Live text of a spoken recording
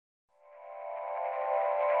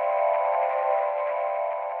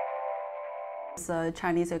The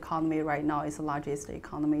Chinese economy right now is the largest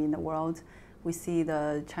economy in the world. We see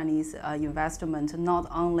the Chinese investment not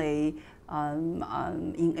only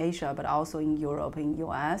in Asia, but also in Europe, in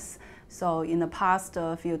US. So in the past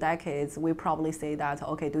few decades, we probably say that,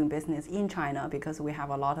 okay, doing business in China because we have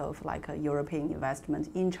a lot of European investment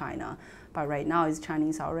in China. But right now,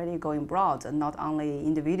 Chinese are already going broad, and not only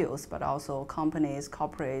individuals, but also companies,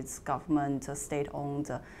 corporates, government,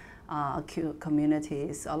 state-owned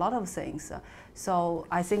communities, a lot of things. So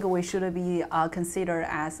I think we should be considered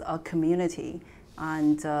as a community.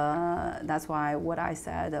 And that's why what I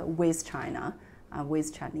said, with China,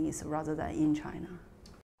 with Chinese rather than in China.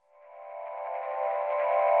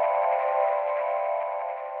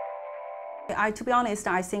 To be honest,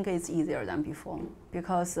 I think it's easier than before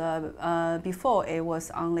because before it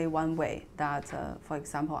was only one way that, for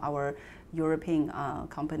example, our European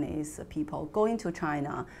companies, people going to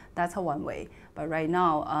China, that's one way. But right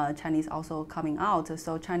now, Chinese also coming out,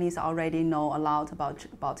 so Chinese already know a lot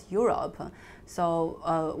about Europe.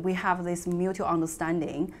 So we have this mutual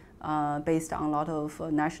understanding based on a lot of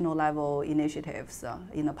national level initiatives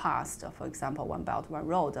in the past, for example, One Belt, One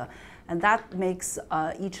Road. And that makes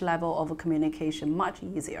each level of communication much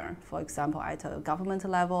easier. For example, at a government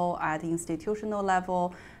level, at institutional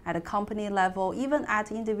level, at a company level, even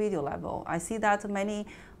at individual level. I see that many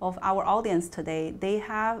of our audience today, they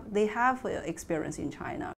have experience in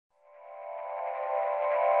China.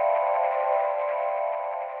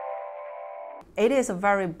 It is a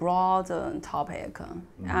very broad topic,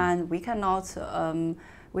 and we cannot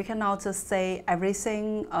say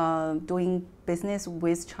everything doing business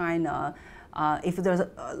with China. If there's,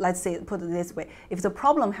 let's say, put it this way, if the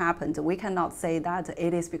problem happened, we cannot say that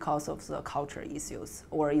it is because of the culture issues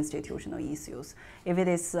or institutional issues. If it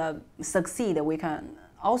is succeed, we can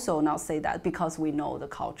also not say that because we know the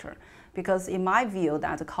culture. Because in my view,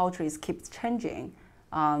 that the culture keeps changing.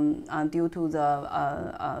 Due to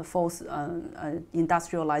the false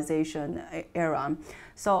industrialization era.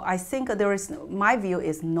 So I think my view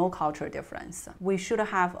is no culture difference. We should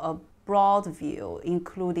have a broad view,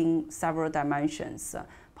 including several dimensions,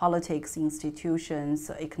 politics, institutions,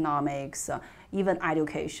 economics, even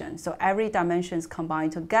education. So every dimension is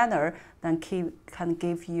combined together, then can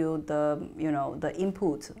give you the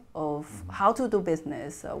input of how to do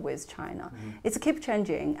business with China. It's keep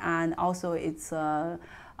changing, and also it's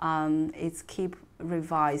keep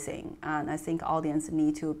revising. And I think audience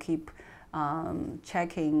need to keep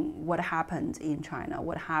checking what happened in China,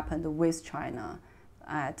 what happened with China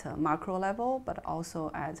at a macro level, but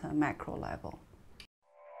also at a macro level.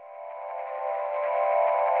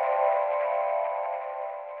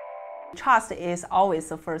 Trust is always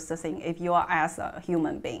the first thing if you are as a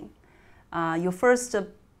human being. You first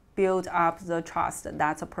build up the trust,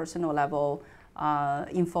 that's a personal level,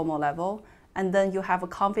 informal level, and then you have a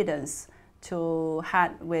confidence to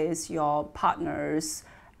have with your partners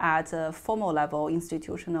at a formal level,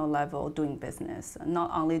 institutional level, doing business.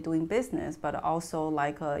 Not only doing business, but also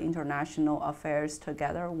like international affairs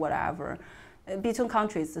together, whatever. Between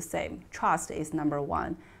countries, the same. Trust is number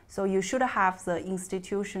one. So you should have the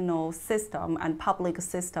institutional system and public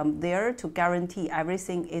system there to guarantee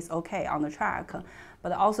everything is okay on the track.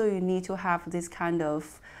 But also you need to have this kind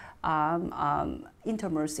of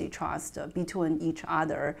intimacy trust between each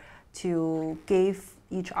other to give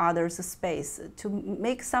each other's space to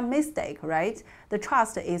make some mistake, right? The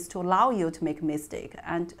trust is to allow you to make mistake,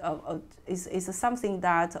 and is something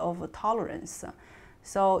that of tolerance.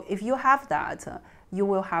 So if you have that, you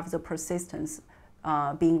will have the persistence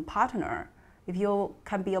being partner. If you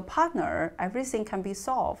can be a partner, everything can be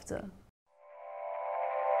solved.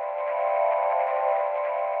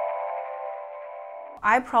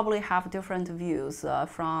 I probably have different views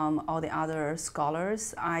from all the other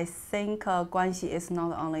scholars. I think Guanxi is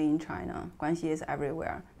not only in China. Guanxi is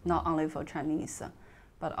everywhere, not only for Chinese,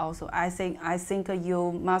 but also I think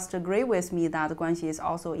you must agree with me that Guanxi is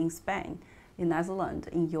also in Spain, in Netherlands,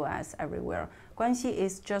 in US, everywhere. Guanxi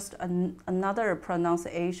is just another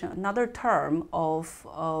pronunciation, another term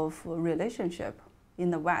of relationship in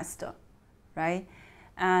the West, right?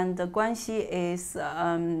 And the Guanxi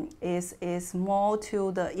is more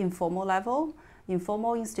to the informal level,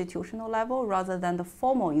 informal institutional level, rather than the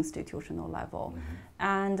formal institutional level.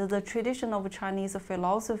 And the tradition of Chinese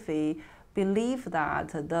philosophy believe that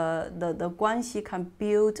the Guanxi can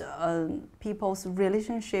build people's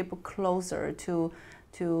relationship closer to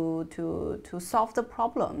solve the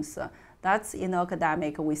problems. That's in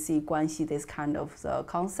academic, we see Guanxi, this kind of the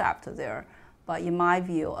concept there. But in my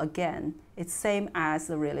view, again, it's same as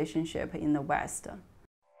the relationship in the West.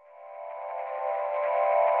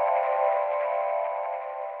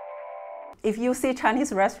 if you see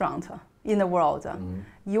Chinese restaurant in the world,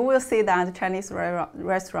 you will see that Chinese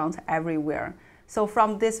restaurants everywhere. So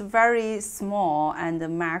from this very small and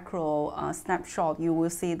macro snapshot, you will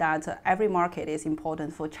see that every market is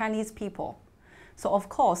important for Chinese people. So of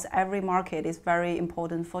course, every market is very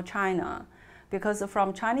important for China, because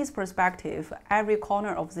from Chinese perspective, every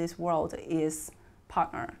corner of this world is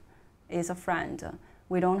partner, is a friend.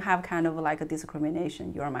 We don't have kind of like a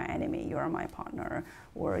discrimination. You are my enemy, you are my partner,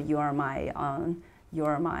 or you are my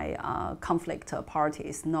conflict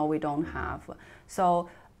parties. No, we don't have. So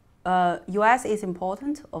US is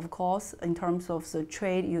important, of course, in terms of the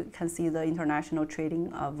trade. You can see the international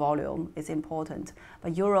trading volume is important.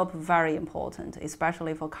 But Europe, very important,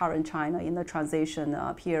 especially for current China in the transition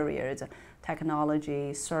period.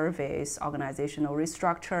 Technology, service, organizational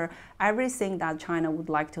restructure, everything that China would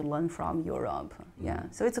like to learn from Europe. Yeah,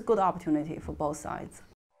 so it's a good opportunity for both sides.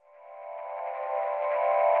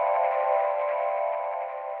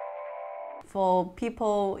 For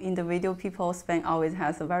people, individual people, Spain always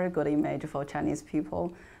has a very good image for Chinese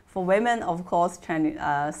people. For women, of course,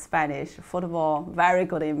 Spanish football, very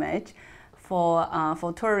good image.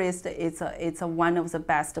 For tourists, it's one of the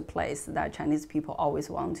best places that Chinese people always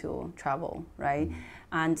want to travel, right?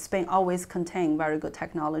 And Spain always contain very good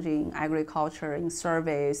technology in agriculture, in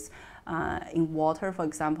service, in water, for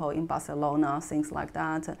example, in Barcelona, things like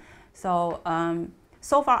that. So,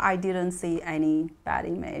 so far I didn't see any bad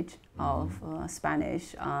image of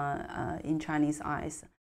Spanish in Chinese eyes.